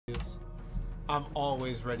I'm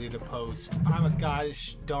always ready to post. I'm a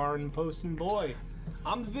gosh darn posting boy.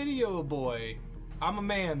 I'm the video boy. I'm a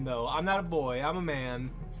man though. I'm not a boy. I'm a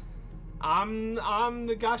man. I'm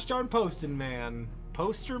the gosh darn posting man.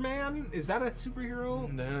 Poster man? Is that a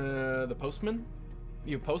superhero? The postman?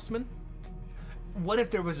 You a postman? What if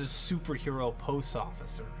there was a superhero post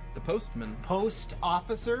officer? The postman. Post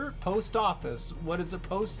officer? Post office. What is a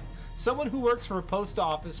post? Someone who works for a post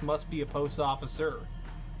office must be a post officer.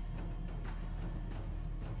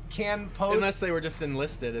 Can post... Unless they were just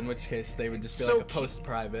enlisted, in which case they would just be like a post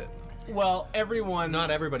private. Well, everyone...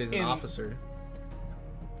 Not everybody's an officer.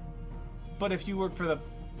 But if you work for the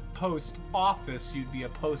post office, you'd be a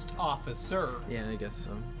post officer. Yeah, I guess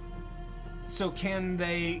so. So can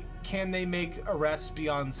they make arrests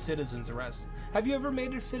beyond citizen's arrest? Have you ever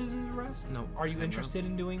made a citizen's arrest? No. Are you interested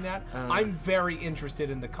in doing that? I'm very interested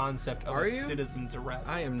in the concept of a citizen's arrest.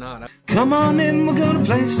 I am not. Come on in, we're gonna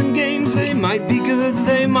play some games. They might be good,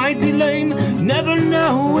 they might be lame. Never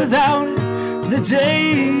know without the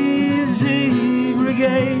Daisy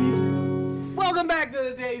Brigade. Welcome back to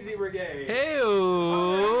the Daisy Brigade.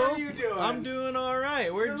 Hey-o. How are you doing? I'm doing all right.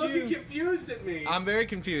 You're looking confused at me. I'm very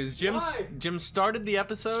confused. Jim started the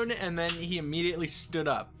episode and then he immediately stood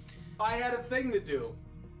up. I had a thing to do.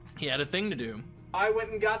 He had a thing to do. I went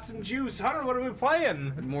and got some juice. Hunter, what are we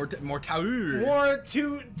playing? More Taur.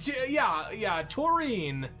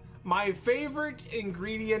 Taurine. My favorite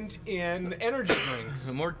ingredient in energy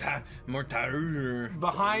drinks. More Taur.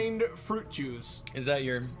 Behind fruit juice. Is that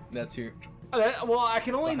that's your... well, I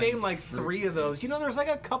can only name like 3 of those. You know, there's like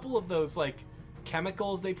a couple of those like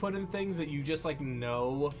chemicals they put in things that you just like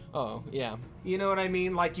know. Oh, yeah. You know what I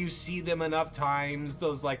mean? Like you see them enough times,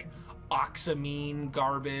 those like oxamine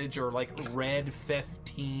garbage or like red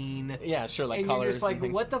 15. Yeah, sure, like and colors. You're just like,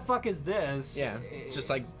 and what the fuck is this? Yeah, just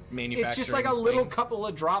like manufacturing. It's just like a little couple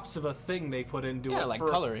of drops of a thing they put into it. Yeah, like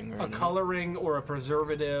coloring. A coloring or a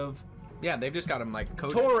preservative. Yeah, they've just got them like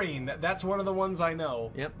coated. Taurine, that's one of the ones I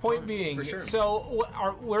know. Yep. Point being, for sure. So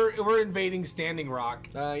we're invading Standing Rock.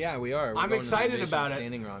 Yeah, we are. I'm excited about it.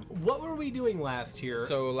 Standing Rock. What were we doing last year?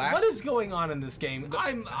 So what is going on in this game?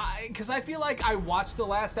 Because I feel like I watched the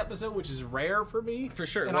last episode, which is rare for me. For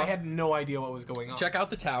sure. And I had no idea what was going on. Check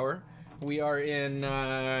out the tower. We are in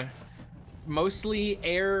mostly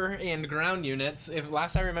air and ground units. If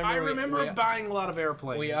last I remember, I remember buying a lot of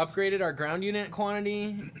airplanes. We upgraded our ground unit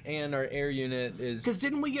quantity, and our air unit is... Because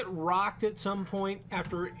didn't we get rocked at some point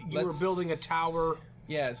after you were building a tower?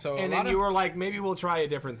 Yeah, so and then you were like, maybe we'll try a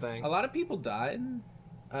different thing. A lot of people died.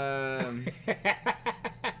 R.I.P.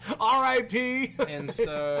 And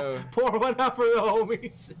so... Pour one out for the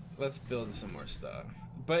homies. Let's build some more stuff.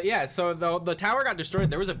 But yeah, so the tower got destroyed.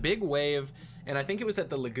 There was a big wave, and I think it was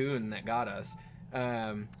at the lagoon that got us.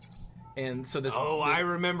 And so this... I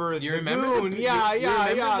remember the lagoon. Remember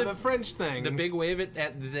Yeah, the French thing. The big wave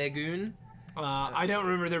at the lagoon. I don't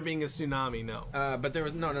remember there being a tsunami, no. But there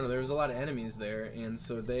was there was a lot of enemies there, and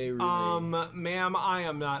so they really... ma'am, I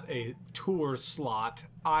am not a tour slot.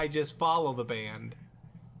 I just follow the band.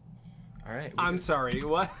 All right. I'm sorry,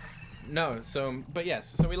 what? No, but yes,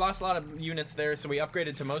 so we lost a lot of units there, so we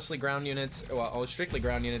upgraded to mostly ground units, well, strictly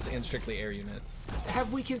ground units and strictly air units.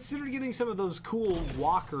 Have we considered getting some of those cool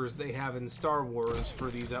walkers they have in Star Wars for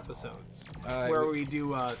these episodes? Where we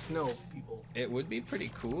do snow people? It would be pretty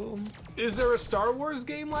cool. Is there a Star Wars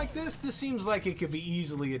game like this? This seems like it could be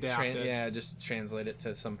easily adapted. Yeah, just translate it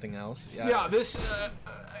to something else. Yeah, this,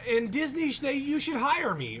 in Disney, you should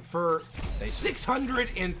hire me for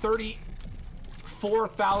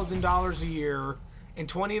 $634,000 a year and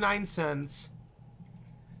 29 cents.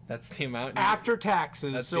 That's the amount after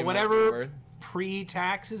taxes. That's so whatever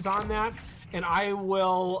pre-taxes on that, and I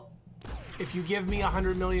will, if you give me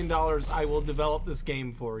 $100 million, I will develop this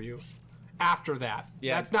game for you. After that,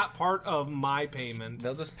 that's not part of my payment.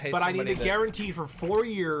 They'll just pay. But I need a guarantee for 4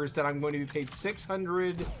 years that I'm going to be paid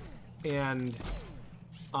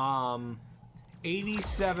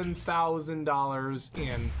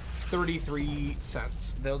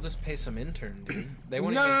 $687,033. They'll just pay some intern, dude. They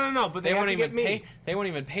won't no. But they won't even pay. They won't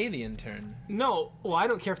even pay the intern. No, well, I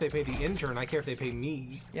don't care if they pay the intern. I care if they pay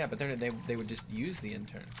me. Yeah, but they would just use the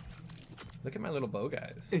intern. Look at my little bow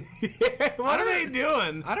guys. What are they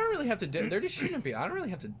doing? I don't really have to do. They're just shooting at me. I don't really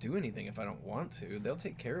have to do anything if I don't want to. They'll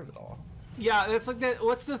take care of it all. Yeah, that's like that.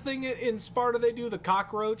 What's the thing in Sparta they do? The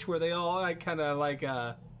cockroach, where they all kind of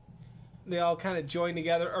join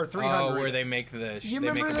together, or 300. Oh, where they make the. You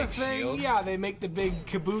remember the thing? Shield? Yeah, they make the big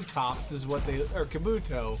kabutops, is what they, or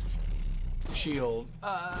kabuto. shield.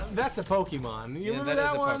 That's a Pokemon. You remember that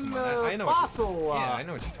is that a one? Pokemon. I know Fossil. yeah, I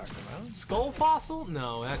know what you're talking about. Skull Fossil?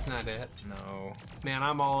 No, that's not it. No. Man,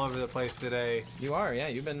 I'm all over the place today. You are, yeah.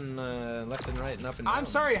 You've been left and right and up and down. I'm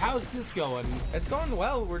sorry, how's this going? It's going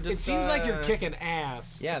well. We're just. It seems like you're kicking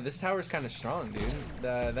ass. Yeah, this tower's kind of strong, dude.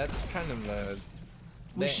 That's kind of.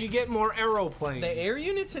 We should get more aeroplanes. The air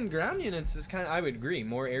units and ground units is kind of. I would agree,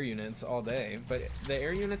 more air units all day. But the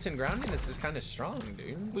air units and ground units is kind of strong,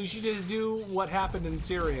 dude. We should just do what happened in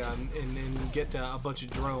Syria and get a bunch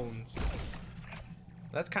of drones.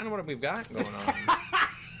 That's kind of what we've got going on.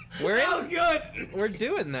 Good. We're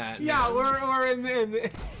doing that. Yeah, man. we're in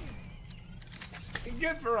the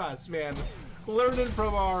good for us, man. Learning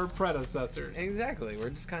from our predecessors. Exactly. We're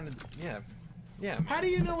just kind of yeah. How do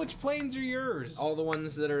you know which planes are yours? All the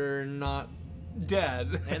ones that are not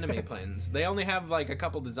dead. enemy planes. They only have like a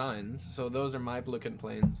couple designs, so those are my looking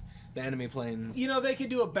planes. The enemy planes. You know, they could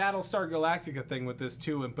do a Battlestar Galactica thing with this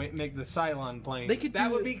too, and make the Cylon planes. They could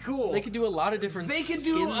would be cool. They could do a lot of different. They could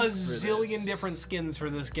do a zillion different skins for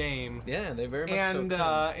this game. Yeah, they very much and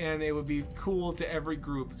so and it would be cool to every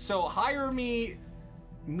group. So hire me,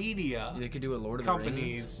 media. They could do a Lord of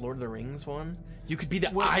companies. the Rings one. You could be the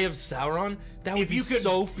Eye of Sauron. That would If be you could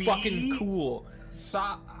so be fucking cool.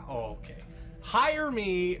 Okay. Hire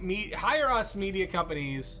us media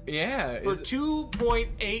companies Yeah. for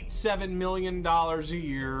 $2.87 million a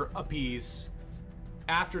year apiece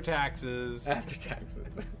after taxes. After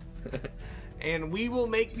taxes. And we will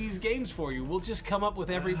make these games for you. We'll just come up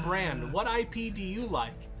with every brand. What IP do you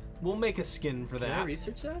like? We'll make a skin for that. Can I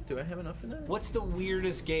research that? Do I have enough in that? What's the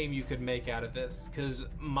weirdest game you could make out of this? Because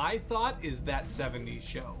my thought is that 70s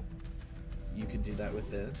show. You could do that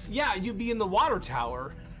with this. Yeah, you'd be in the water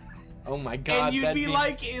tower. Oh my god. And you'd that'd be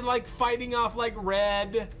like fighting off like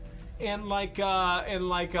Red and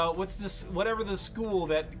what's this, whatever the school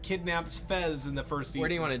that kidnaps Fez in the first season. Where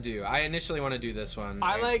do you want to do? I initially want to do this one.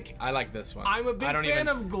 I like this one. I'm a big fan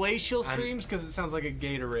of glacial streams because it sounds like a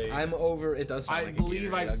Gatorade. It does sound like a Gatorade. I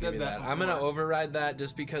believe I've said that before. I'm gonna override that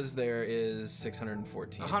just because there is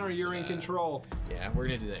 614. Hunter, you're in control. Yeah, we're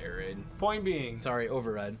gonna do the air raid. Point being. Sorry,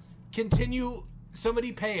 override. Continue.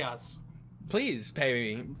 Somebody pay us. Please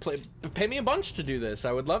pay me. Pay me a bunch to do this.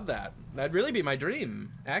 I would love that. That'd really be my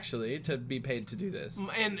dream, actually, to be paid to do this.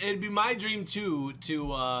 And it'd be my dream too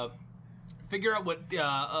to figure out what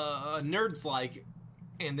nerds like,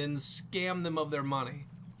 and then scam them of their money.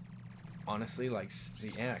 Honestly, like,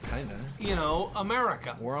 yeah, kinda. You know,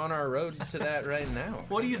 America. We're on our road to that right now.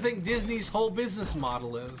 What do you think Disney's whole business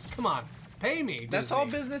model is? Come on, pay me, Disney. That's all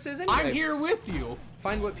business is anyway. I'm here with you.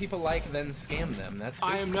 Find what people like, then scam them. That's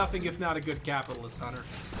business. I am nothing if not a good capitalist, Hunter.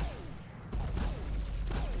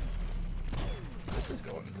 This is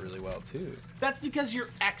going really well, too. That's because you're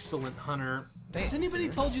excellent, Hunter. Thanks, Has anybody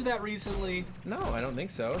sir. told you that recently? No, I don't think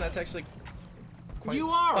so. That's actually quite, you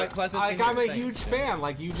are. quite pleasant like, to hear. I'm a Thanks, huge man. fan.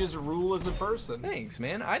 Like, you just rule as a person. Thanks,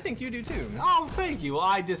 man. I think you do, too. Oh, thank you. Well,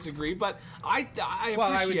 I disagree, but I appreciate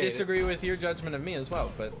Well, I would it. disagree with your judgment of me as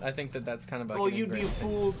well, but I think that that's kind of like Well, an you'd be a ingrained thing.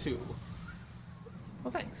 fool, too.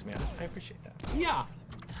 Well, thanks, man. I appreciate that. Yeah.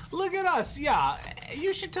 Look at us. Yeah.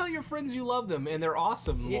 You should tell your friends you love them, and they're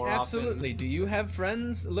awesome more absolutely. often. Do you have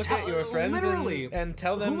friends? Look at your friends literally, and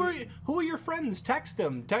tell them. Who are your friends? Text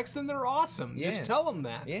them. Text them they're awesome. Yeah. Just tell them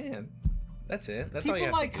that. Yeah. That's it. That's People all you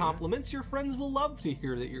have like to do. compliments. Your friends will love to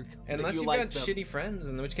hear that you're. Unless that you you've like got them. shitty friends,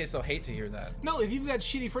 in which case they'll hate to hear that. No, if you've got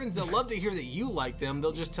shitty friends that love to hear that you like them,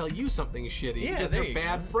 they'll just tell you something shitty Yeah, because there they're you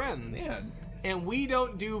bad go. friends. Yeah. And we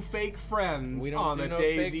don't do fake friends We don't on do the no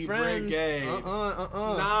Daisy fake friends. Brigade.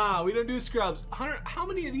 Nah, we don't do scrubs. Hunter, how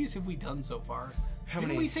many of these have we done so far? Didn't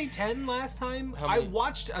many? we say 10 last time? How I many?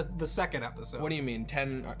 watched the second episode. What do you mean?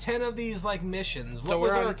 10? 10 of these like missions. So what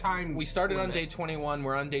was we're on our time? We started on limit? day 21.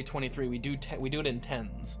 We're on day 23. We do it in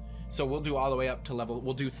tens. So we'll do all the way up to level.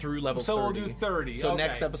 We'll do through level 30. So we'll do 30. So okay.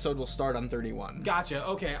 next episode we'll start on 31. Gotcha.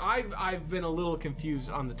 Okay, I've been a little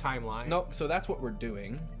confused on the timeline. Nope. So that's what we're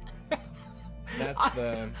doing. That's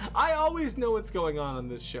the. I always know what's going on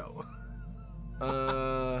this show.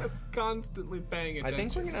 Uh. I'm constantly paying attention. I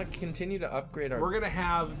think we're gonna continue to upgrade our. We're gonna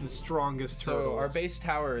have the strongest turtles. So our base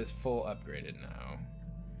tower is full upgraded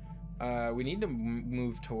now. We need to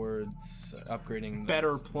move towards upgrading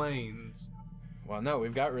better planes. Well, no,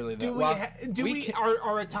 we've got really. Do we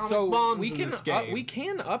are atomic so bombs we in can this game? we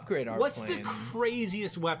can upgrade our. What's planes. the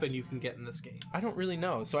craziest weapon you can get in this game? I don't really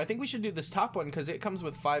know. So I think we should do this top one because it comes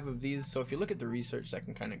with 5 of these. So if you look at the research, that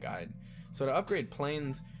can kind of guide. So to upgrade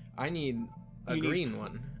planes, I need a green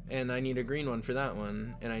one, and I need a green one for that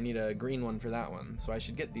one, and I need a green one for that one. So I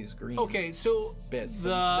should get these green. Okay, so bits.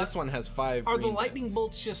 This one has 5. Are green the lightning bits.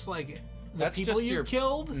 bolts just like That's people just you've your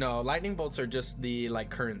killed? No, lightning bolts are just the like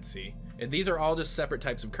currency. These are all just separate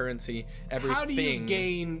types of currency. Everything. How do you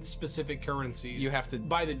gain specific currencies? You have to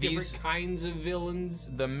by the different kinds of villains.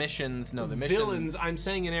 The missions. No, the missions. Villains. I'm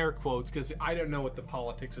saying in air quotes because I don't know what the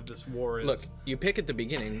politics of this war is. Look, you pick at the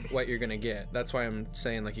beginning what you're gonna get. That's why I'm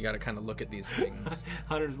saying like you got to kind of look at these things.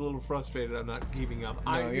 Hunter's a little frustrated. I'm not keeping up.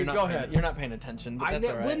 No, you're not. Go ahead. You're not paying attention. But that's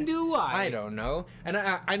all right. When do I? I don't know. And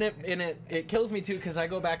it kills me too because I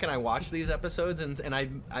go back and I watch these episodes and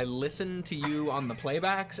I listen to you on the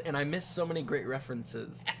playbacks and I miss so many great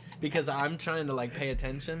references because I'm trying to like pay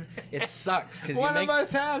attention. It sucks because one of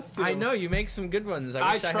us has to. I know you make some good ones.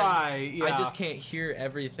 I try. I just can't hear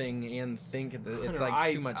everything and think. It's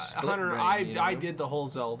like too much. Split Hunter, brain, you know? I did the whole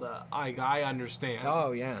Zelda. I understand.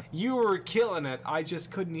 Oh yeah. You were killing it. I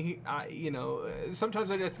just couldn't.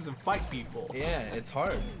 Sometimes I just have to fight people. Yeah, it's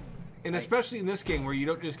hard. And especially in this game where you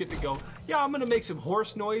don't just get to go, yeah, I'm gonna make some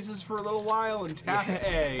horse noises for a little while and tap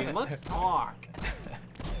A and let's talk.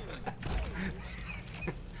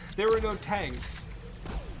 There were no tanks.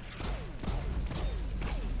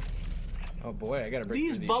 Oh boy, I gotta break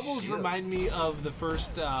These through bubbles shields. remind me of the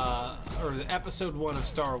first, or the episode 1 of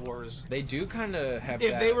Star Wars. They do kind of have.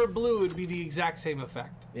 If they were blue, it'd be the exact same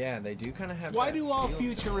effect. Yeah, they do kind of have. Why that do all feel to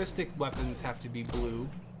futuristic weapons have to be blue?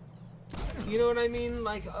 You know what I mean?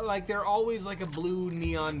 Like they're always like a blue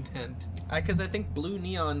neon tint. Because I think blue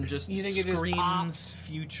neon just You think it just screams pops?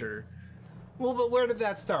 future. Well, but where did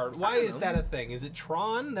that start? Why don't is know. that a thing? Is it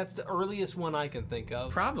Tron? That's the earliest one I can think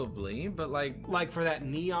of. Probably, but Like for that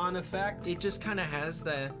neon effect? it just kind of has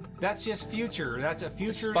that. That's just future. That's a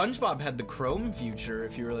future. SpongeBob had the chrome future,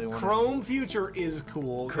 if you really want. Chrome future is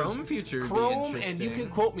cool. 'cause Chrome future would be Chrome, and interesting. you can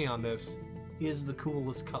quote me on this, is the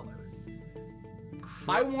coolest color.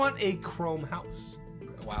 I want a chrome house.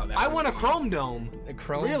 Wow, that I would want a be- chrome dome. A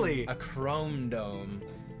chrome. Really? A chrome dome.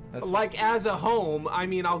 That's Like as a home, I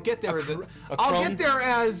mean, I'll get there I'll get there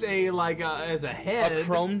as a as a head. a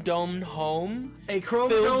chrome domed home. A chrome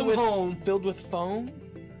filled dome with home. filled with foam.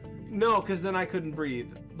 No, because then I couldn't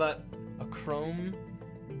breathe. But A chrome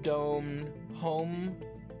domed home.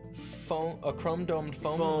 Foam. A chrome domed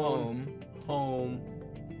foam home. home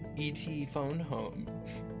ET phone home.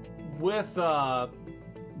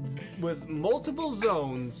 with multiple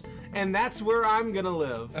zones, and that's where I'm gonna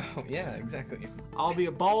live. Oh yeah, exactly. I'll be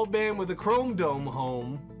a bald man with a chrome dome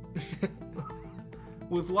home,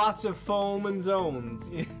 with lots of foam and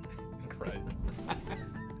zones. Christ.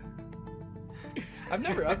 I've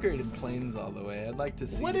never upgraded planes all the way. I'd like to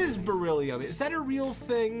see. What is beryllium? Is that a real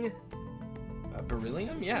thing?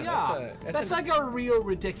 Beryllium? Yeah, Yeah, that's like a real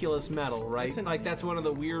ridiculous metal, right? That's an- Like that's one of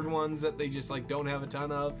the weird ones that they just like don't have a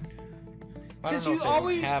ton of. I don't 'cause know you if they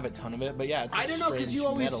always- don't have a ton of it, but yeah, it's a I don't know, because you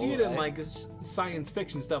always metal, see it in right? like science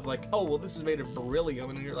fiction stuff, like, oh well, this is made of beryllium,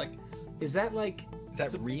 and you're like, is that like? Is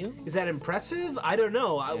that real? Is that impressive? I don't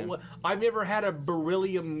know. Yeah. I've never had a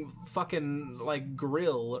beryllium fucking like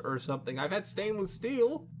grill or something. I've had stainless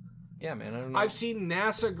steel. Yeah, man, I don't know. I've seen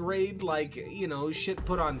NASA grade like shit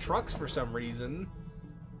put on trucks for some reason.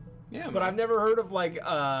 yeah, But man. I've never heard of like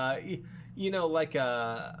like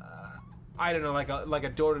I don't know, like a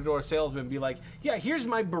door-to-door salesman be like, yeah, here's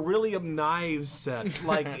my beryllium knives set.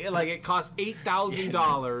 like it costs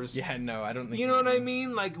 $8,000. Yeah, no, I don't think. You know what I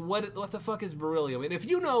mean? Like what the fuck is beryllium? And if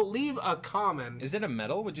you know, leave a comment. Is it a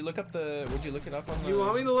metal? Would you look up it up on the? You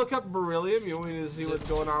want me to look up beryllium? You want me to see what's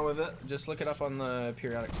going on with it? Just look it up on the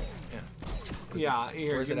periodic table. Yeah. Yeah,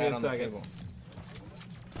 here, Where's give it me at a on the second. table?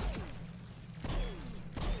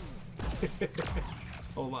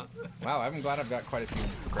 Hold on. Wow, I'm glad I've got quite a few.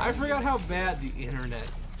 I forgot how bad the internet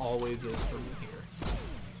always is for me here.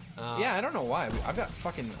 Yeah, I don't know why. I've got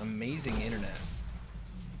fucking amazing internet.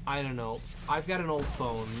 I don't know. I've got an old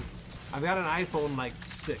phone. I've got an iPhone like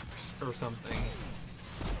 6 or something.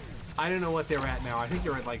 I don't know what they're at now. I think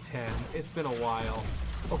they're at like 10. It's been a while.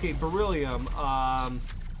 Okay, beryllium.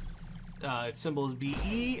 Its symbol is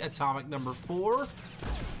Be, atomic number 4.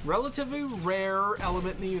 Relatively rare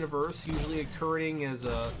element in the universe, usually occurring as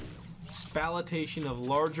a spallitation of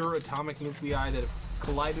larger atomic nuclei that have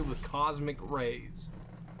collided with cosmic rays.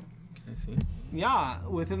 Can I see? Yeah,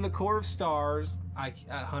 within the core of stars.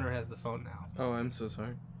 Hunter has the phone now. Oh, I'm so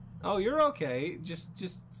sorry. Oh, you're okay. Just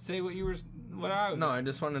say what you were. What I was. No, I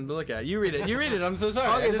just wanted to look at it. You read it. You read it. I'm so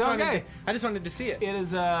sorry. Okay, it's okay. I just wanted to see it. It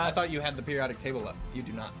is I a thought you had the periodic table up. You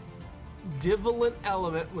do not. divalent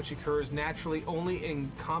element which occurs naturally only in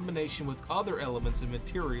combination with other elements and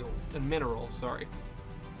minerals. Sorry.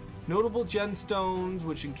 Notable gemstones,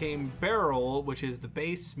 which became beryl, which is the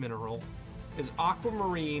base mineral, is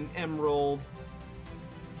aquamarine, emerald,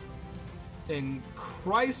 and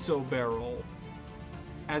chrysoberyl.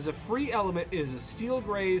 As a free element, it is a steel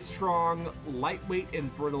gray, strong, lightweight,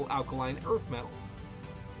 and brittle alkaline earth metal.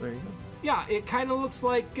 There you go. Yeah, it kind of looks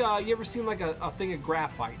like, you ever seen like a thing of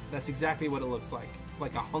graphite? That's exactly what it looks like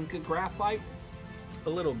a hunk of graphite. A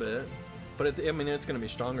little bit, but I mean, it's going to be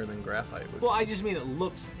stronger than graphite. Well, I just mean it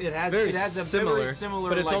has a similar, very similar.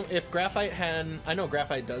 But it's like, if graphite had, I know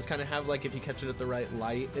graphite does kind of have like if you catch it at the right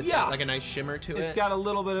light, it's yeah, got like a nice shimmer to it. It's got a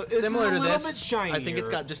little bit of similar to a little this. bit shinier. I think it's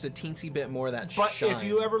got just a teensy bit more of that But shine. if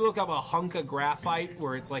you ever look up a hunk of graphite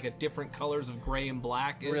where it's like a different colors of gray and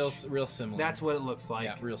black, real similar. That's what it looks like.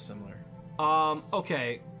 Yeah, real similar.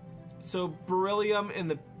 Okay, so beryllium in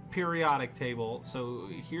the periodic table. So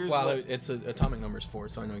here's it's atomic number's 4,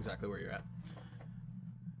 so I know exactly where you're at.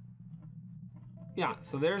 Yeah,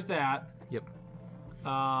 so there's that. Yep.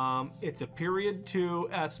 It's a period 2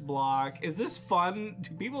 S block. Is this fun? Do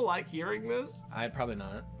people like hearing this? Probably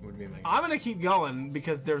not. Would be my guess. I'm gonna keep going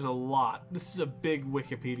because there's a lot. This is a big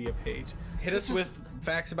Wikipedia page. Hit us with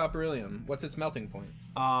facts about beryllium. What's its melting point?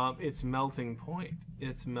 Its melting point.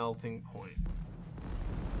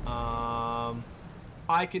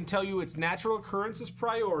 I can tell you its natural occurrence is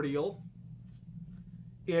primordial.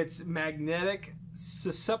 Its magnetic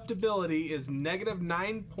susceptibility is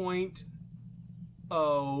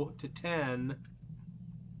 -9.0 to 10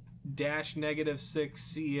 dash -6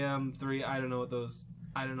 cm3. I don't know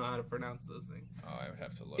how to pronounce those things. Oh, I would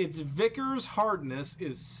have to look. Its Vickers hardness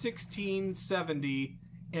is 1670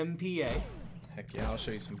 MPa. Heck yeah, I'll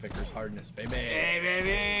show you some Vickers hardness, baby. Hey,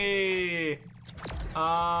 baby!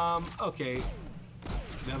 Okay.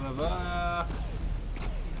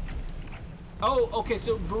 Oh, okay,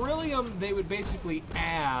 so beryllium, they would basically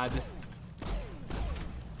add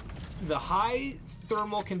the high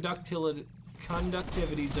thermal conductivities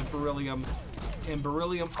of beryllium and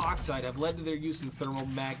beryllium oxide have led to their use in thermal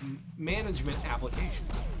management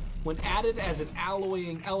applications. When added as an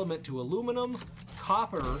alloying element to aluminum,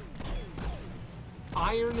 copper,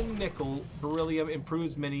 iron, and nickel, beryllium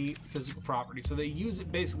improves many physical properties. So they use it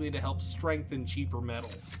basically to help strengthen cheaper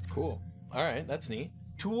metals. Cool. All right, that's neat.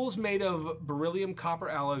 Tools made of beryllium copper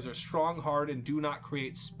alloys are strong, hard, and do not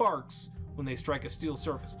create sparks when they strike a steel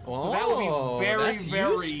surface. So that would be very,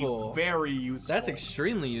 very useful. That's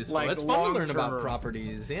extremely useful. Like it's fun to learn about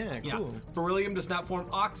properties. Yeah, cool. Beryllium does not form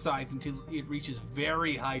oxides until it reaches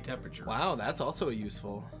very high temperature. Wow, that's also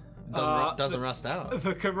useful. Doesn't rust out.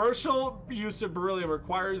 The commercial use of beryllium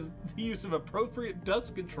requires the use of appropriate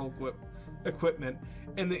dust control equipment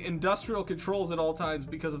and the industrial controls at all times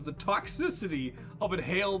because of the toxicity of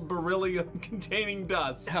inhaled beryllium-containing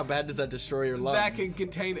dust. How bad does that destroy your lungs? That can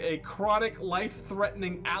contain a chronic,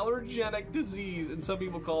 life-threatening allergenic disease, and some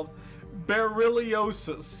people called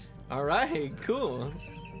beryliosis. All right, cool.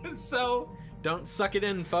 So don't suck it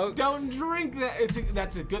in, folks. Don't drink that.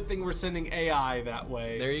 That's a good thing we're sending AI that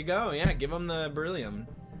way. There you go. Yeah, give them the beryllium.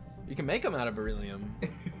 You can make them out of beryllium.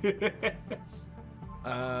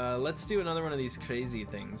 Let's do another one of these crazy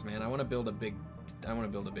things, man. I want to build a big tower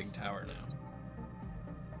now.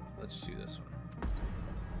 Let's do this one.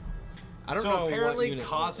 I don't know. So apparently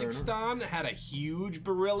Kazakhstan had a huge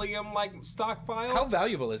beryllium stockpile. How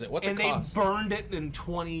valuable is it? What's it cost? And they burned it in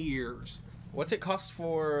 20 years. What's it cost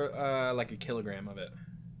for like a kilogram of it?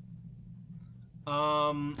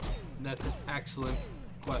 That's an excellent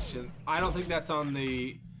question. I don't think that's on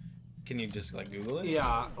the. Can you just like Google it?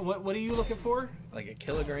 Yeah. What are you looking for? Like a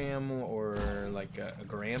kilogram or like a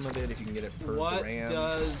gram of it, if you can get it per gram. What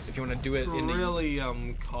does if you want to do it in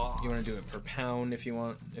beryllium cost? You want to do it per pound if you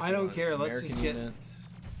want. I don't care. Let's just get units.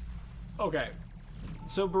 Okay.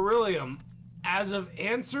 So beryllium, as of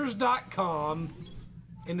Answers.com,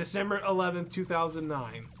 in December 11th,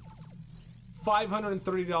 2009,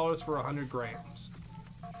 $530 for 100 grams.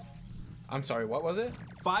 I'm sorry, what was it?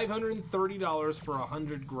 $530 for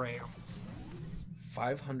 100 grams.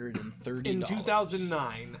 $530 in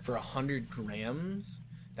 2009 for 100 grams?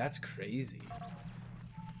 That's crazy.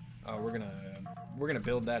 Oh, we're gonna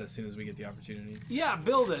build that as soon as we get the opportunity. Yeah,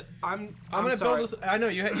 build it. I'm gonna sorry. build this. I know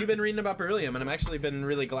you've been reading about beryllium, and I'm actually been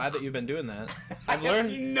really glad that you've been doing that. I've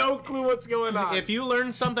learned no clue what's going on. If you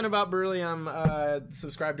learned something about beryllium,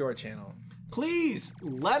 subscribe to our channel. Please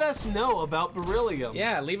let us know about beryllium.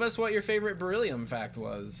 Yeah, leave us what your favorite beryllium fact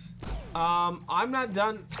was. I'm not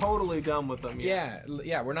totally done with them yet.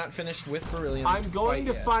 Yeah, we're not finished with beryllium. I'm going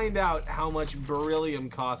to find out how much beryllium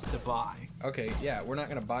costs to buy. Okay, yeah, we're not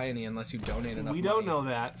gonna buy any unless you donate enough. We don't know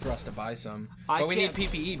that for us to buy some. But we need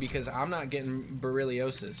PPE because I'm not getting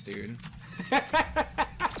beryliosis, dude.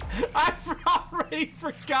 I've already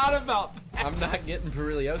forgot about that. I'm not getting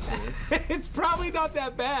beryliosis. It's probably not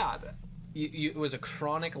that bad. It was a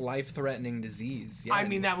chronic, life-threatening disease. Yeah, I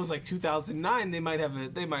mean, that was like 2009. They might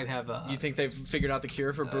have a. You think they've figured out the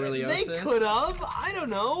cure for berylliosis? They could have. I don't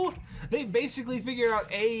know. They basically figured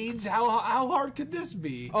out AIDS. How hard could this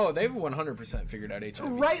be? Oh, they've 100% figured out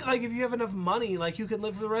HIV. Right, like if you have enough money, like you can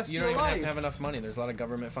live for the rest of your life. You don't even have to have enough money. There's a lot of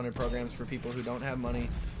government-funded programs for people who don't have money.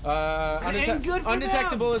 And good for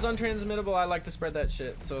undetectable them. is untransmittable. I like to spread that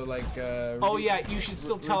shit. So like. Oh yeah, you should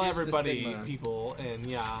still tell reduce the everybody, stigma. people, and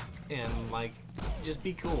like, just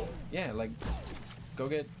be cool. Yeah, like, go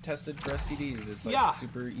get tested for STDs. It's like Yeah.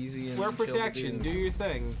 super easy and Wear chill to protection. Do your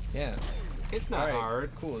thing. Yeah. It's not All right,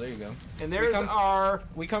 hard. Cool. There you go. And there's our.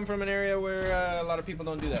 We come from an area where a lot of people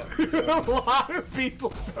don't do that. So. A lot of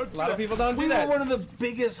people don't. A lot of people don't do we that. were one of the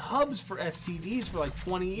biggest hubs for STDs for like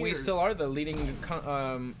 20 years. We still are the leading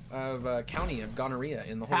county of gonorrhea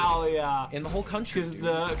in the whole. Hell yeah. In the whole country.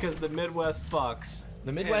 Because the Midwest fucks.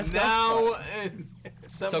 The Midwest and does now. fuck.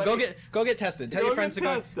 So go get tested. Tell Go your friends get to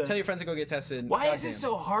go. tested. Tell your friends to go get tested. Why is Goddamn. it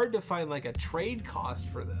so hard to find like a trade cost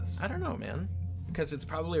for this? I don't know, man. Because it's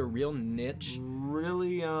probably a real niche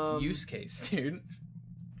Really use case, dude. It's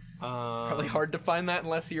It's probably hard to find that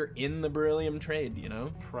unless you're in the beryllium trade, you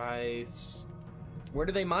know? Price Where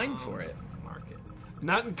do they mine for it? market.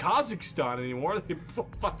 Not in Kazakhstan anymore. They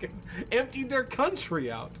fucking emptied their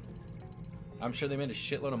country out. I'm sure they made a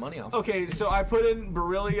shitload of money off Okay, so I put in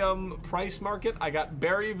beryllium price market. I got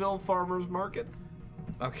Berryville Farmers Market.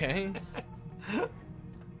 it. Okay.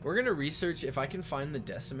 We're gonna research, if I can find the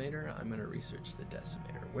decimator, I'm gonna research the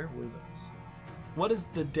decimator. Where were those? What is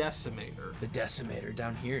the decimator? The decimator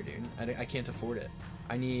down here, dude. I can't afford it.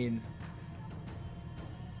 I need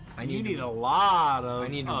You need a lot of, I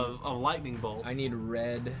need- of lightning bolts. I need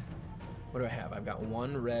red. What do I have? I've got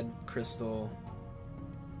 1 red crystal.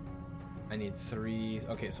 I need 3.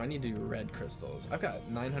 Okay, so I need to do red crystals. I've got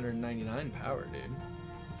 999 power, dude.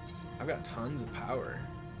 I've got tons of power.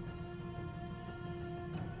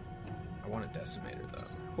 I want a decimator, though.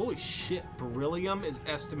 Holy shit, beryllium is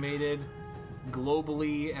estimated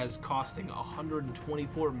globally as costing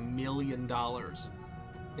 $124 million in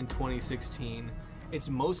 2016. It's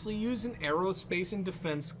mostly used in aerospace and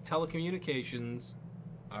defense telecommunications,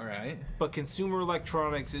 All right. but consumer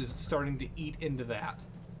electronics is starting to eat into that.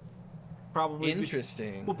 Probably.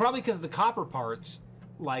 Interesting. Well, probably because the copper parts,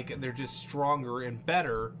 like, they're just stronger and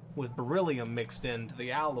better with beryllium mixed into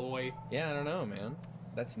the alloy. Yeah, I don't know, man.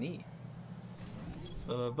 That's neat.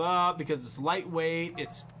 Because it's lightweight,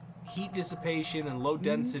 it's heat dissipation and low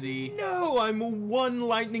density. No, I'm 1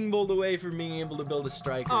 lightning bolt away from being able to build a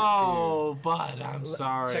striker. Oh, bud, I'm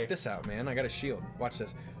sorry. Check this out, man. I got a shield. Watch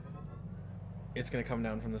this. It's gonna come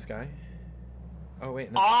down from the sky. Oh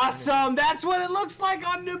wait. No, Awesome! That's what it looks like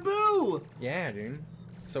on Naboo! Yeah, dude.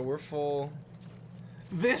 So we're full.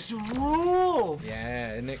 This rules!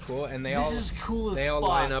 Yeah, isn't it cool? And they This all is cool as they all fuck.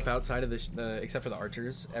 line up outside of the except for the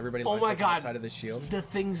archers. Everybody Oh lines my up god. outside of the shield. The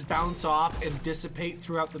things bounce off and dissipate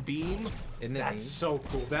throughout the beam. Isn't it That's neat? so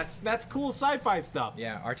cool. That's cool sci-fi stuff.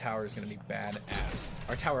 Yeah, our tower is gonna be badass.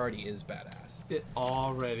 Our tower already is badass. It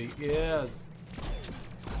already is.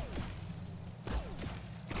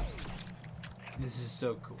 This is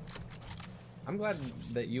so cool. I'm glad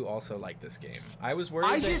that you also like this game. I was worried.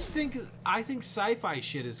 I think sci-fi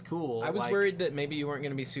shit is cool. I was like, worried that maybe you weren't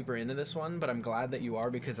going to be super into this one, but I'm glad that you are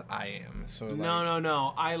because I am. So like,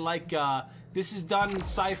 No. I like this is done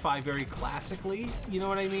sci-fi very classically. You know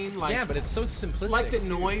what I mean? Like, yeah, but it's so simplistic. like the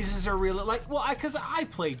too. noises are real. Like, well, because I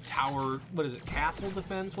played Tower. What is it? Castle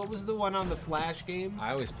Defense. What was the one on the Flash game?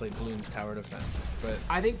 I always played Bloons Tower Defense, but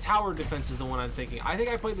I think Tower Defense is the one I'm thinking. I think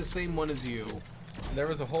I played the same one as you. there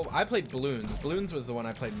was a whole. I played Bloons. Bloons was the one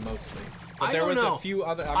I played mostly. But I there don't was know. a few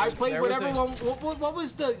other. I mean, played there was whatever one. What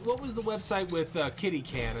was the website with Kitty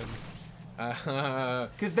Cannon?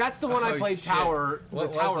 Because that's the one I Oh, played. shit. Tower.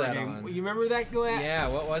 What the was Tower that game. on? You remember that? yeah,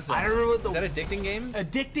 what was that? I don't remember what the. Is that Addicting Games?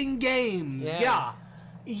 Addicting Games. Yeah.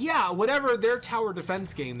 Yeah, whatever their tower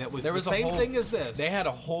defense game that was There the was a same whole- thing as this. They had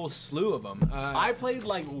a whole slew of them. I played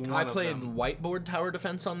like one I of played them. whiteboard tower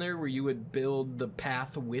defense on there, where you would build the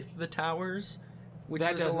path with the towers, which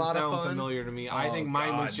That was a doesn't lot sound of fun. familiar to me. I Oh, think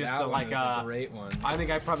mine was God, just that a, one like was a great one. I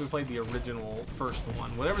think I probably played the original first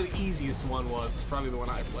one. Whatever the easiest one was, is probably the one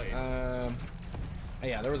I played.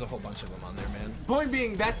 Yeah, there was a whole bunch of them on there, man. Point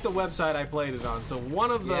being, that's the website I played it on. So one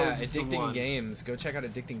of those Yeah, is the Addicting one. Games. Go check out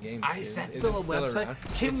Addicting Games. Is that Is still it a website? around?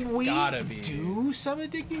 Can It's we gotta be. do some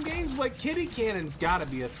Addicting Games? Like, Kitty Cannon's gotta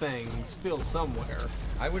be a thing still somewhere.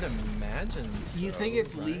 I would imagine so. You think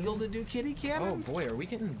it's right? legal to do Kitty Oh Cannon? boy, are we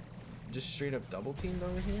getting just straight up double teamed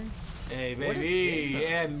over here? Hey, What is baby. this?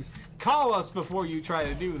 And call us before you try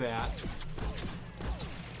to do that.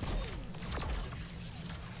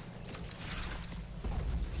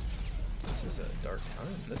 This is a dark time.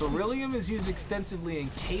 Beryllium is used extensively in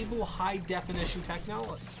cable high-definition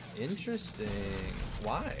technology. Interesting.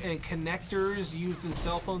 Why? And connectors used in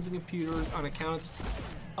cell phones and computers on account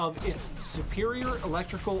of its superior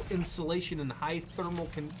electrical insulation and high thermal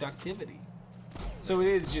conductivity. So it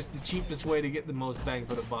is just the cheapest way to get the most bang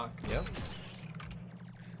for the buck. Yep.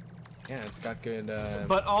 Yeah, it's got good.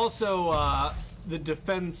 But also, the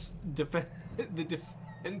defense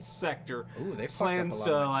sector Ooh, they plans fucked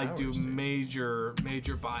to up a lot of my like do towers, dude.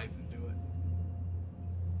 major buys into it.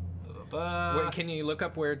 Wait, can you look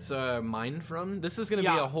up where it's mined from? This is going to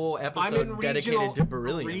be Yeah, a whole I'm episode in dedicated to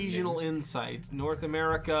beryllium. Regional dude. insights. North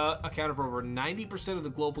America accounted for over 90% of the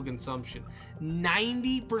global consumption.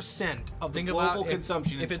 90% of the Think global about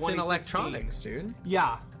consumption if in it's in 2016. electronics, dude.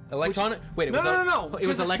 Yeah. Electronic. Wait, it was no. It was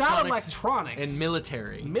because it's electronics. not electronics. And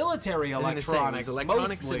military. Military I was gonna say, electronics. it was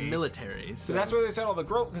electronics mostly. and military. So that's where they said all the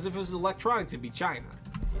growth. Because if it was electronics, it'd be China.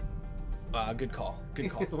 Good call. Good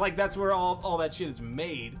call. Like that's where all that shit is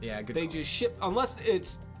made. Yeah, good They call. just ship unless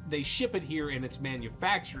they ship it here and it's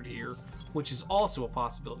manufactured here, which is also a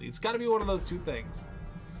possibility. It's got to be one of those two things.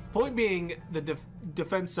 Point being, the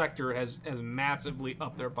defense sector has massively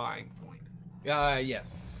upped their buying point.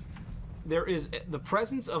 Yes. There is the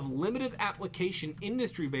presence of limited application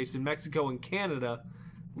industry base in Mexico and Canada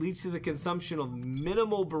leads to the consumption of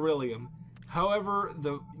minimal beryllium. However,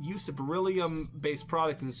 the use of beryllium-based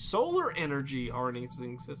products in solar energy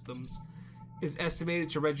harnessing systems is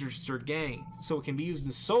estimated to register gains, so it can be used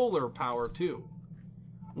in solar power too,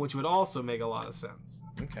 which would also make a lot of sense.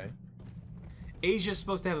 Okay. Asia's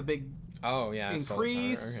supposed to have a big Oh yeah.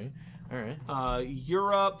 increase. Okay. All right.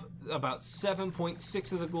 Europe, about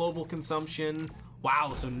 7.6% of the global consumption.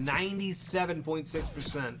 Wow, so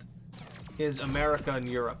 97.6% is America and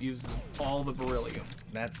Europe uses all the beryllium.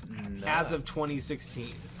 That's nuts. As of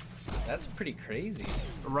 2016. That's pretty crazy.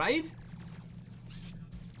 Right?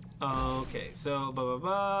 Okay, so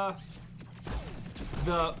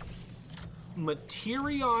the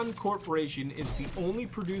Materion Corporation is the only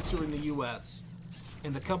producer in the US,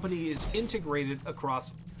 and the company is integrated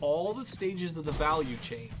across all the stages of the value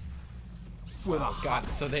chain. With a God,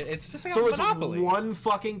 so it's just like so a it's monopoly. one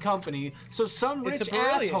fucking company. So some rich It's a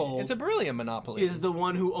beryllium. asshole It's a beryllium monopoly. is the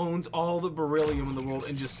one who owns all the beryllium in the world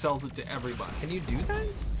and just sells it to everybody. Can you do that?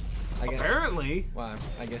 I guess. Apparently. Well,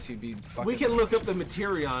 I guess you'd be fucking. We can look up the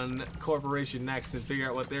Materion Corporation next and figure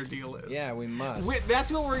out what their deal is. Yeah, we must.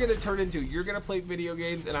 That's what we're gonna turn into. You're gonna play video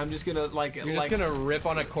games, and I'm just gonna You're just gonna rip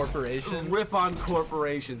on a corporation. rip on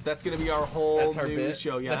corporations. That's gonna be our whole That's our new bit.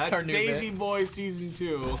 show. Yeah, That's our new Daisy bit. Boy season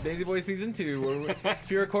 2. Daisy Boy season 2. If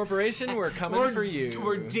you're a corporation, we're coming for you.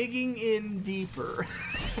 We're digging in deeper.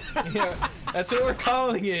 Yeah, that's what we're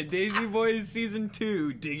calling it. Daisy Boys season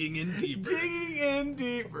 2, digging in deeper. Digging in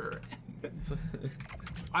deeper.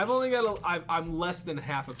 I've only got I'm less than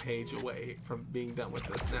half a page away from being done with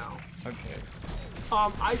this now. Okay.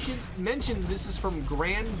 I should mention this is from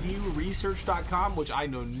grandviewresearch.com, which I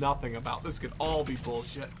know nothing about. This could all be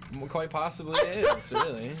bullshit. Well, quite possibly it is,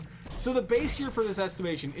 really. So the base year for this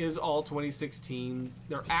estimation is all 2016.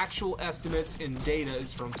 Their actual estimates and data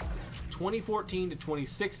is from 2014 to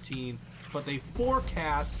 2016, but they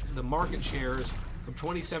forecast the market shares from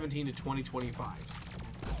 2017 to 2025.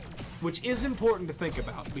 Which is important to think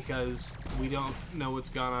about because we don't know what's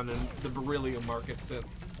gone on in the beryllium market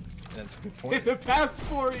since. That's a good In point. the past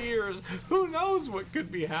 4 years, who knows what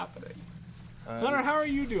could be happening? Hunter, how are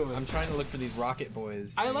you doing? I'm trying to look for these rocket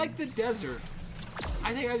boys. I dude. like the desert.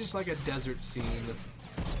 I think I just like a desert scene.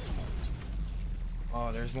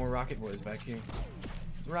 Oh, there's more rocket boys back here.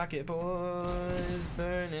 Rocket boys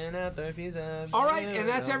burning out their fuses. All right, and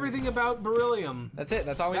that's everything about beryllium. That's it.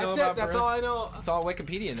 That's all we know That's about it. That's all beryllium. I know. That's all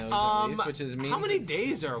Wikipedia knows, at least, which is means how many it's-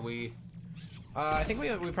 days are we? I think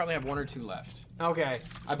we probably have 1 or 2 left. Okay.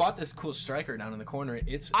 I bought this cool striker down in the corner.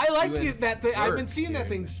 It's I like doing that thing. I've been work, seeing that dude.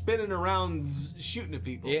 thing spinning around, shooting at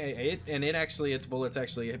people. Yeah, its bullets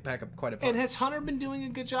actually pack up quite a punch. And has Hunter been doing a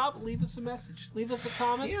good job? Leave us a message. Leave us a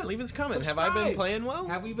comment. Yeah, leave us a comment. Have I been Subscribe. playing well?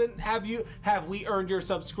 Have we earned your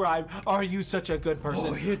subscribe? Are you such a good person?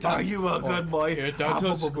 Oh, hit that- Are you a good boy? hit that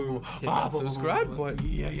subscribe button.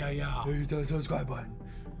 Yeah. Hit that subscribe button.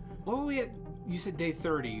 What were we at? You said day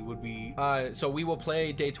 30 would be. So we will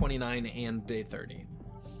play day 29 and day 30,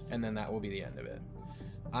 and then that will be the end of it.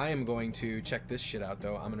 I am going to check this shit out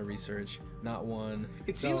though. I'm gonna research not one.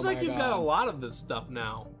 It seems Oh like my you've got a God. lot of this stuff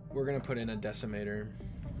now. We're gonna put in a decimator.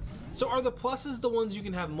 So are the pluses the ones you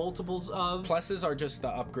can have multiples of? Pluses are just the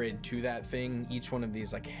upgrade to that thing. Each one of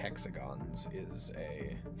these like hexagons is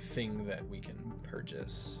a thing that we can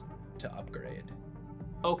purchase to upgrade.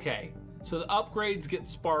 Okay. So the upgrades get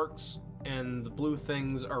sparks. and the blue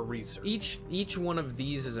things are research. Each one of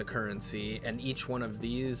these is a currency, and each one of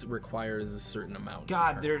these requires a certain amount.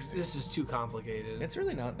 God, this is too complicated. It's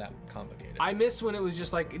really not that complicated. I miss when it was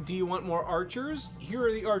just like, do you want more archers? Here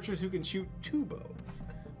are the archers who can shoot 2 bows.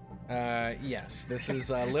 Yes, this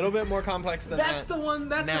is a little bit more complex than That's that. the one.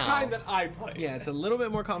 That's the kind that I play. Yeah, it's a little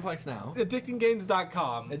bit more complex now.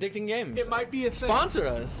 Addictinggames.com. Addicting Games. It might be a thing. Sponsor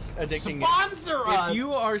us, Addicting Games. Sponsor us. If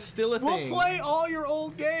you are still a thing, We'll play all your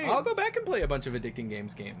old games. I'll go back and play a bunch of Addicting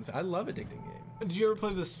Games. I love Addicting Games. Did you ever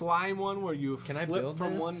play the slime one where you Can I flip build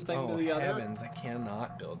from this? one thing oh, to the other? Heavens, I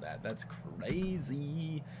cannot build that. That's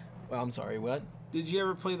crazy. Well, I'm sorry, what? Did you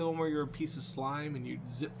ever play the one where you're a piece of slime and you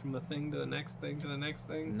zip from the thing to the next thing to the next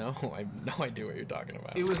thing? No, I have no idea what you're talking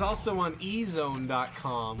about. It was also on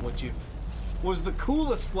ezone.com, which was the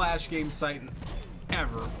coolest Flash game site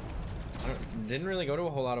ever. Didn't really go to a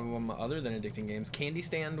whole lot of them other than Addicting Games. Candy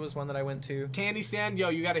Stand was one that I went to. Candy Stand, yo,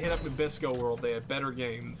 you gotta hit up Nabisco World. They had better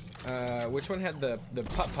games. Which one had the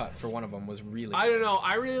putt-putt for one of them was really I don't know.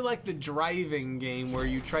 I really like the driving game where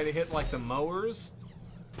you try to hit like the mowers.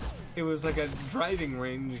 It was like a driving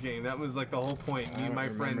range game. That was like the whole point. Me and my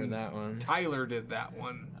friend that one. Tyler did that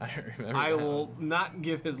one. I don't remember. I will not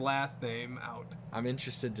give his last name out. I'm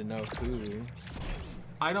interested to know who.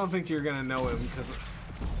 I don't think you're gonna know him because,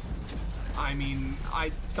 I mean, I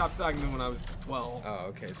stopped talking to him when I was 12. Oh,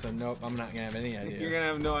 okay. So nope, I'm not gonna have any idea. You're gonna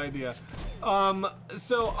have no idea.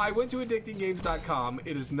 So I went to addictinggames.com.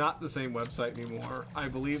 It is not the same website anymore. I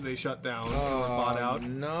believe they shut down and were bought out.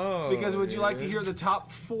 No. Because would you like to hear the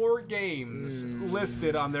top 4 games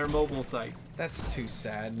listed on their mobile site? That's too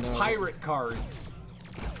sad. No. Pirate Cards.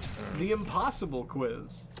 The Impossible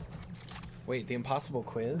Quiz. Wait, the Impossible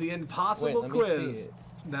Quiz? The Impossible Wait, let me see Quiz. it.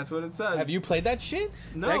 That's what it says. Have you played that shit?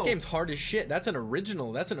 No. That game's hard as shit. That's an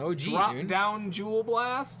original. That's an OG, Drop dude. Down Jewel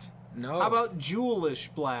Blast? No. How about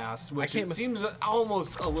Jewelish Blast, which it seems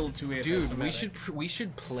almost a little too anti-Semitic. Dude, we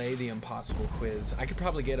should play the Impossible Quiz. I could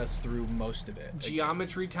probably get us through most of it.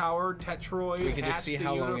 Geometry Tower, Tetroid, We could just see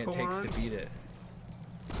how long it Unicorn. takes to beat it.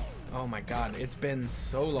 Oh my god, it's been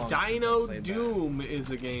so long Dino since I played Doom is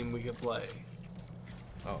a game we could play.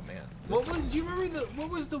 that. Oh man. Do you remember what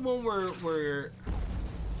was the one where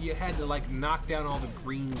you had to like knock down all the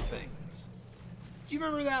green things? Do you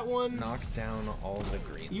remember that one? Knock down all the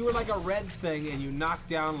green. You were like a red thing and you knocked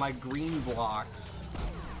down like green blocks.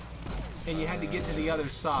 And you had to get to the other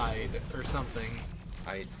side or something.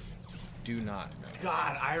 I do not know.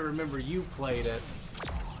 God, I remember you played it.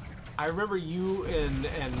 I remember you and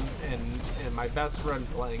my best friend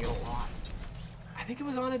playing it a lot. I think it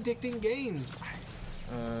was on Addicting Games.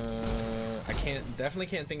 I definitely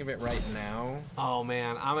can't think of it right now. Oh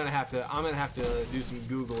man, I'm gonna have to do some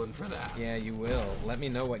Googling for that. Yeah, you will. Let me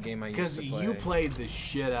know what game I used to play. Because you played the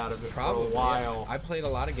shit out of it Probably, for a while. Yeah. I played a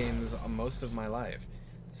lot of games most of my life.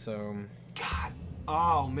 So God,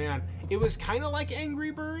 oh man, it was kind of like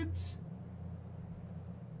Angry Birds,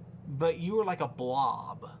 but you were like a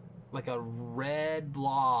blob, like a red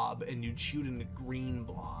blob, and you'd shoot into green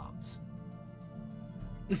blobs.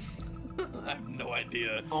 I have no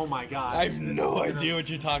idea. Oh my god. I have no idea what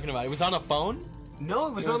you're talking about. It was on a phone? No,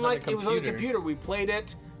 it was It was on on a it was on the computer. computer. We played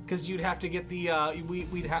it because you'd have to get the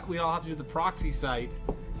we'd all have to do the proxy site,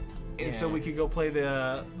 and so Yeah. we could go play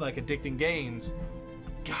the like Addicting Games.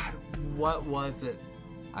 God, what was it?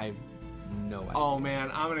 I have no idea. Oh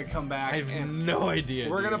man, I'm gonna come back. I have and no idea.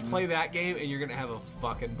 we're gonna dude. play that game, and you're gonna have a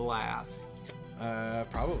fucking blast.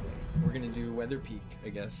 Probably. We're gonna do Weather Peak, I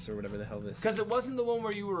guess, or whatever the hell this is. Because it wasn't the one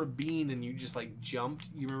where you were a bean and you just like jumped.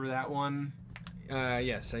 You remember that one?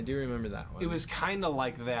 Yes, I do remember that one. It was kind of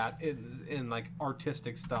like that in like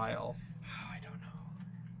artistic style. Oh,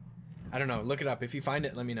 I don't know. Look it up. If you find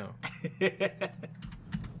it, let me know.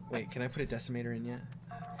 Wait, can I put a decimator in yet?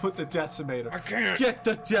 Put the decimator. I can't. Get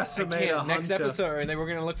the decimator. Next Hunter. episode, and then we're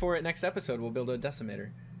gonna look for it next episode. We'll build a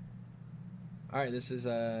decimator. All right, this is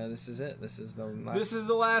it. This is the last. This is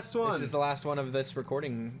the last one. This is the last one of this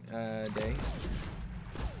recording day.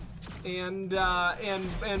 And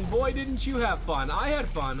boy, didn't you have fun? I had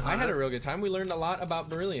fun. I had a real good time. We learned a lot about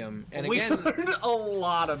Beryllium, and we again, learned a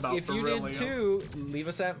lot about if you Beryllium. did too, leave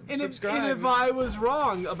us at subscribe. And if I was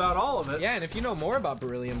wrong about all of it, Yeah, and if you know more about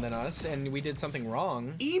Beryllium than us, and we did something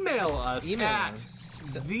wrong, email us email at us.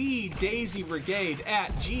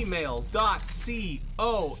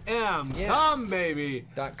 thedaisybrigade@gmail.com. Yeah. Come, baby.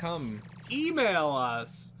 .com. Email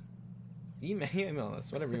us. Email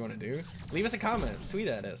us, whatever you want to do. Leave us a comment. Tweet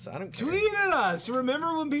at us. I don't care. Tweet at us.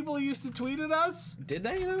 Remember when people used to tweet at us? Did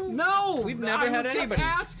they though? No. We've never had kept anybody.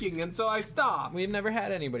 asking, and so I stopped. We've never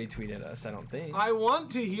had anybody tweet at us, I don't think. I want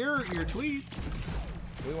to hear your tweets.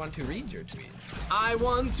 We want to read your tweets. I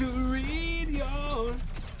want to read your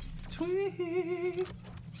tweet.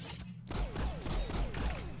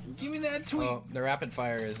 Give me that tweet. Oh, the rapid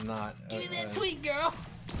fire is not. Give me that tweet, girl.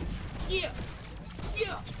 Yeah.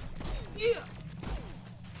 Yeah. Yeah.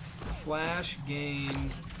 Flash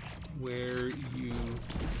game where you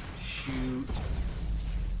shoot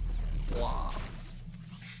blobs.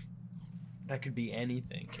 That could be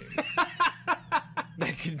anything, dude.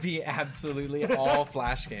 That could be absolutely all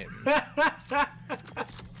Flash games.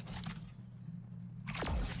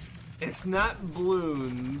 It's not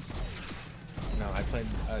balloons. No, I played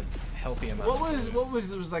a healthy amount. What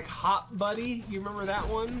was it was like Hot Buddy? You remember that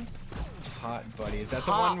one? Hot Buddy. Is that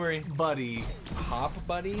Hop the one where he... Buddy. Hop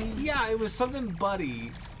Buddy? Yeah, it was something Buddy.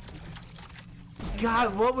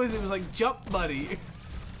 God, what was it? It was like Jump Buddy.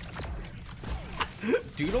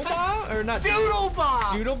 Doodlebah? Or not? Doodlebah!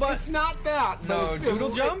 Doodlebah? It's not that. No,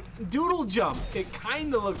 Doodle Jump? Doodle Jump. It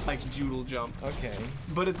kind of looks like Doodle Jump. Okay.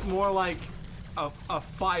 But it's more like a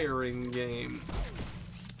firing game.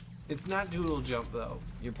 It's not Doodle Jump, though.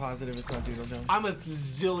 You're positive it's not Doodle Jump? I'm a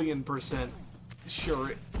zillion%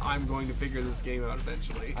 sure I'm going to figure this game out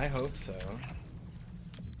eventually. I hope so.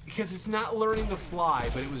 Because it's not Learning to Fly,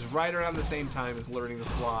 but it was right around the same time as Learning to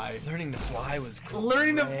Fly. Learning to Fly was cool.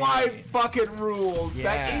 Learning to Fly fucking rules. Yeah.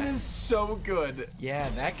 That game is so good. Yeah,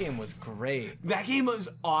 that game was great. That game was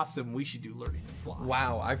awesome. We should do Learning to Fly.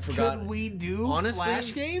 Wow, I forgot. Could we do Honestly,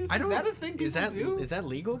 Flash games? I don't, is that a thing people do? Is that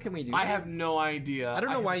legal? Can we do I that? have no idea. I don't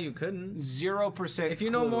know why you couldn't. 0% If you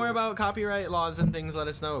know more about copyright laws and things, let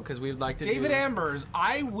us know, because we'd like to David do... Ambers,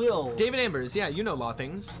 I will David Ambers, yeah, you know law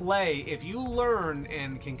things. play, if you learn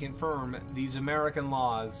and can confirm these American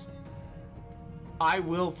laws, I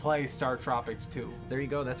will play Star Tropics 2. There you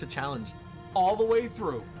go, that's a challenge. All the way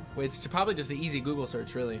through. It's probably just an easy Google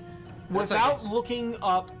search, really. That's Without like looking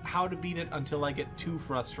up how to beat it until I get too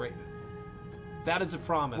frustrated. That is a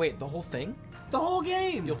promise. Wait, the whole thing? The whole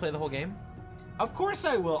game! You'll play the whole game? Of course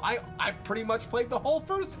I will. I pretty much played the whole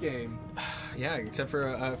first game. Yeah, except for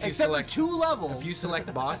a few Except select... for 2 levels. A few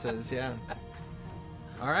select bosses, yeah.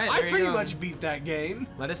 Alright, I there you pretty go. much beat that game.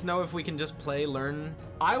 Let us know if we can just learn to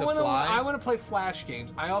I want fly. to play Flash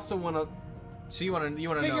games. I also want to So you want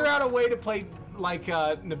to figure out a way to play like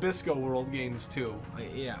Nabisco World games too.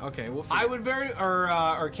 Yeah, okay, we'll I would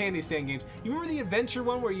or Candy Stand games. You remember the adventure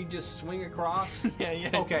one where you just swing across?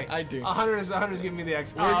 yeah, Okay, I do. Hunter's giving me the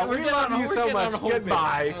X. We're we love you so much.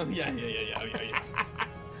 Goodbye. Yeah.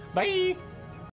 Bye.